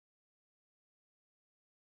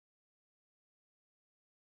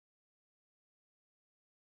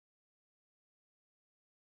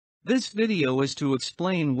This video is to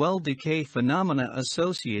explain weld decay phenomena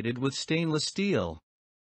associated with stainless steel.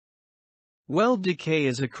 Weld decay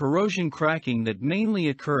is a corrosion cracking that mainly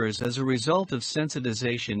occurs as a result of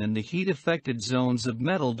sensitization in the heat-affected zones of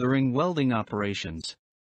metal during welding operations.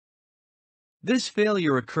 This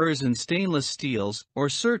failure occurs in stainless steels or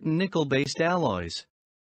certain nickel-based alloys.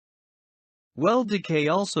 Weld decay,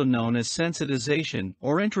 also known as sensitization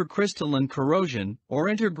or intracrystalline corrosion or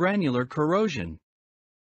intergranular corrosion.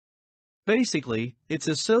 Basically, it's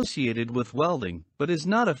associated with welding, but is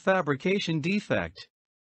not a fabrication defect.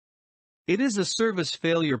 It is a service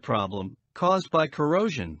failure problem caused by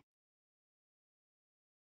corrosion.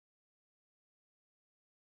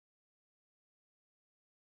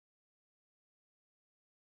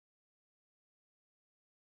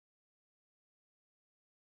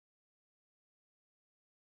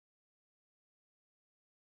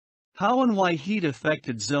 How and why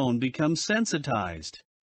heat-affected zone becomes sensitized.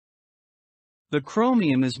 The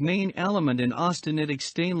chromium is main element in austenitic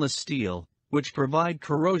stainless steel, which provide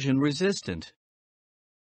corrosion resistant.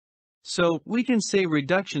 So, we can say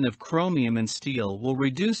reduction of chromium in steel will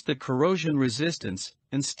reduce the corrosion resistance,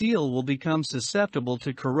 and steel will become susceptible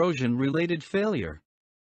to corrosion-related failure.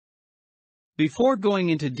 Before going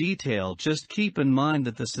into detail, just keep in mind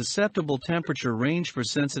that the susceptible temperature range for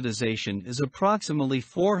sensitization is approximately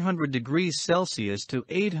 400 degrees Celsius to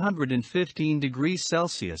 815 degrees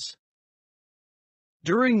Celsius.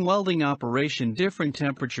 During welding operation, different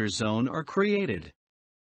temperature zones are created.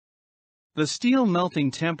 The steel melting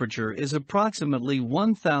temperature is approximately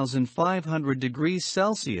 1500 degrees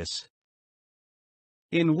Celsius.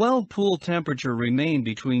 In weld pool, temperature remain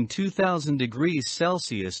between 2000 degrees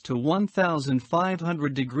Celsius to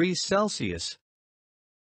 1500 degrees Celsius.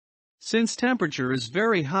 Since temperature is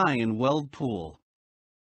very high in weld pool,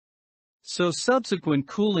 so subsequent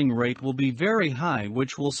cooling rate will be very high,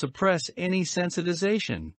 which will suppress any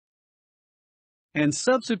sensitization and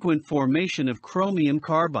subsequent formation of chromium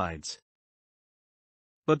carbides.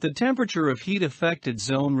 But the temperature of heat-affected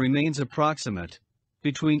zone remains approximate,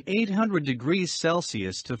 between 800 degrees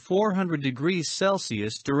Celsius to 400 degrees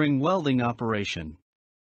Celsius during welding operation.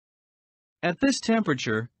 At this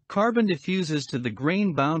temperature, carbon diffuses to the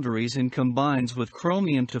grain boundaries and combines with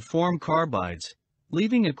chromium to form carbides,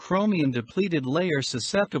 leaving a chromium-depleted layer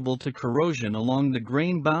susceptible to corrosion along the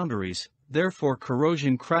grain boundaries. Therefore,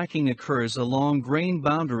 corrosion cracking occurs along grain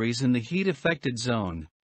boundaries in the heat-affected zone.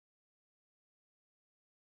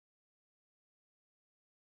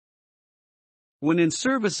 When in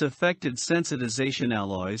service, affected sensitization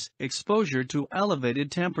alloys, exposure to elevated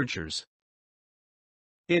temperatures.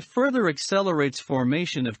 It further accelerates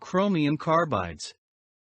formation of chromium carbides.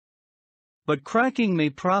 But cracking may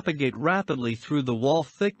propagate rapidly through the wall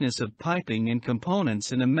thickness of piping and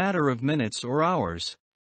components in a matter of minutes or hours.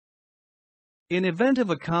 In event of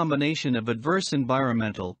a combination of adverse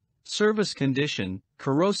environmental, service condition,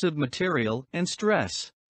 corrosive material, and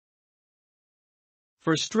stress.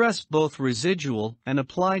 For stress, both residual and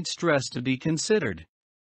applied stress to be considered.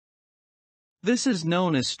 This is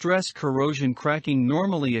known as stress corrosion cracking.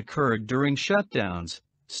 Normally occurred during shutdowns,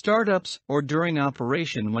 startups, or during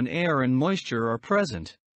operation when air and moisture are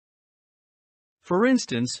present. For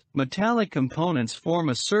instance, metallic components form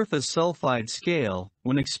a surface sulfide scale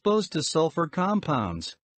when exposed to sulfur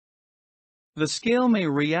compounds. The scale may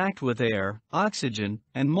react with air, oxygen,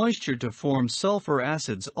 and moisture to form sulfur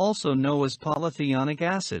acids, also known as polythionic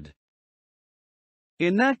acid.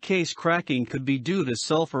 In that case, cracking could be due to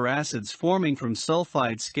sulfur acids forming from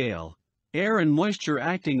sulfide scale, air and moisture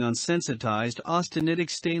acting on sensitized austenitic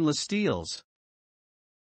stainless steels.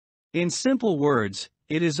 In simple words,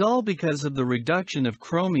 it is all because of the reduction of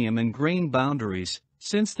chromium in grain boundaries,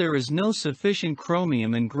 since there is no sufficient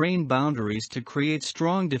chromium in grain boundaries to create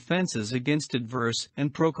strong defenses against adverse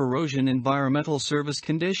and pro-corrosion environmental service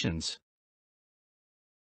conditions.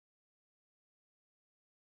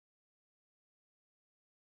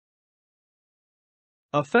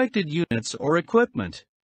 Affected units or equipment.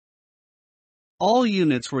 All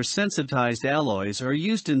units where sensitized alloys are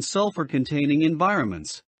used in sulfur-containing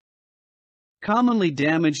environments. Commonly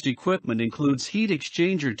damaged equipment includes heat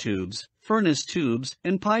exchanger tubes, furnace tubes,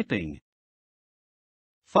 and piping.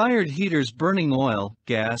 Fired heaters burning oil,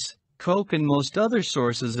 gas, coke, and most other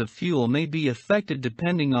sources of fuel may be affected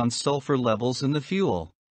depending on sulfur levels in the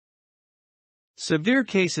fuel. Severe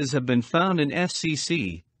cases have been found in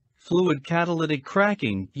FCC, fluid catalytic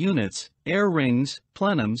cracking units, air rings,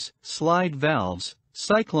 plenums, slide valves,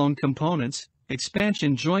 cyclone components,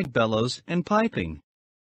 expansion joint bellows, and piping.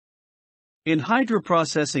 In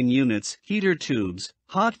hydroprocessing units, heater tubes,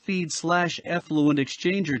 hot feed/effluent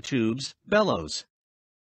exchanger tubes, bellows.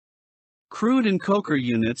 Crude and coker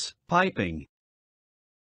units, piping.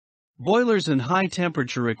 Boilers and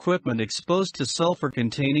high-temperature equipment exposed to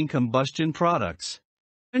sulfur-containing combustion products.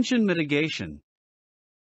 Prevention mitigation.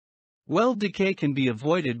 Weld decay can be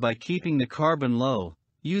avoided by keeping the carbon low,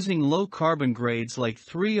 using low-carbon grades like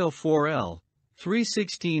 304L,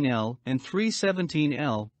 316L, and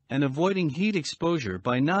 317L, and avoiding heat exposure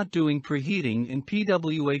by not doing preheating in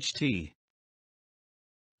PWHT.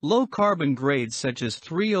 Low-carbon grades such as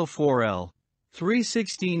 304L,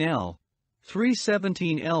 316L,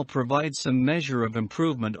 317L provide some measure of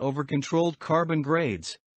improvement over controlled carbon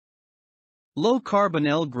grades. Low-carbon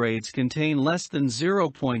L grades contain less than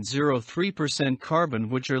 0.03% carbon,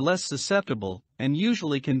 which are less susceptible and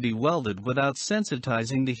usually can be welded without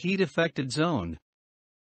sensitizing the heat-affected zone.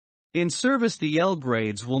 In service, the L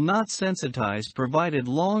grades will not sensitize provided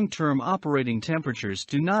long-term operating temperatures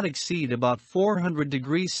do not exceed about 400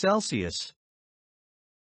 degrees Celsius.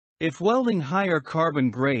 If welding higher carbon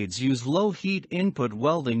grades, use low heat input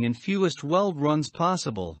welding and fewest weld runs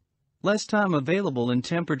possible. Less time available in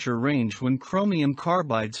temperature range when chromium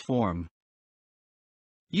carbides form.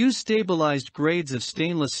 Use stabilized grades of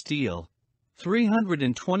stainless steel,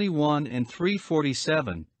 321 and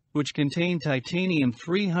 347, which contain titanium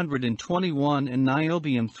 321 and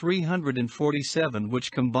niobium 347,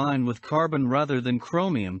 which combine with carbon rather than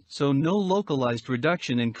chromium, so no localized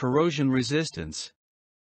reduction in corrosion resistance.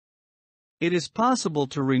 It is possible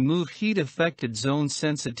to remove heat-affected zone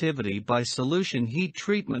sensitivity by solution heat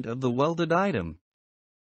treatment of the welded item.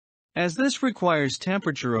 As this requires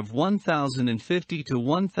temperature of 1050 to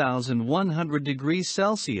 1100 degrees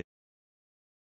Celsius.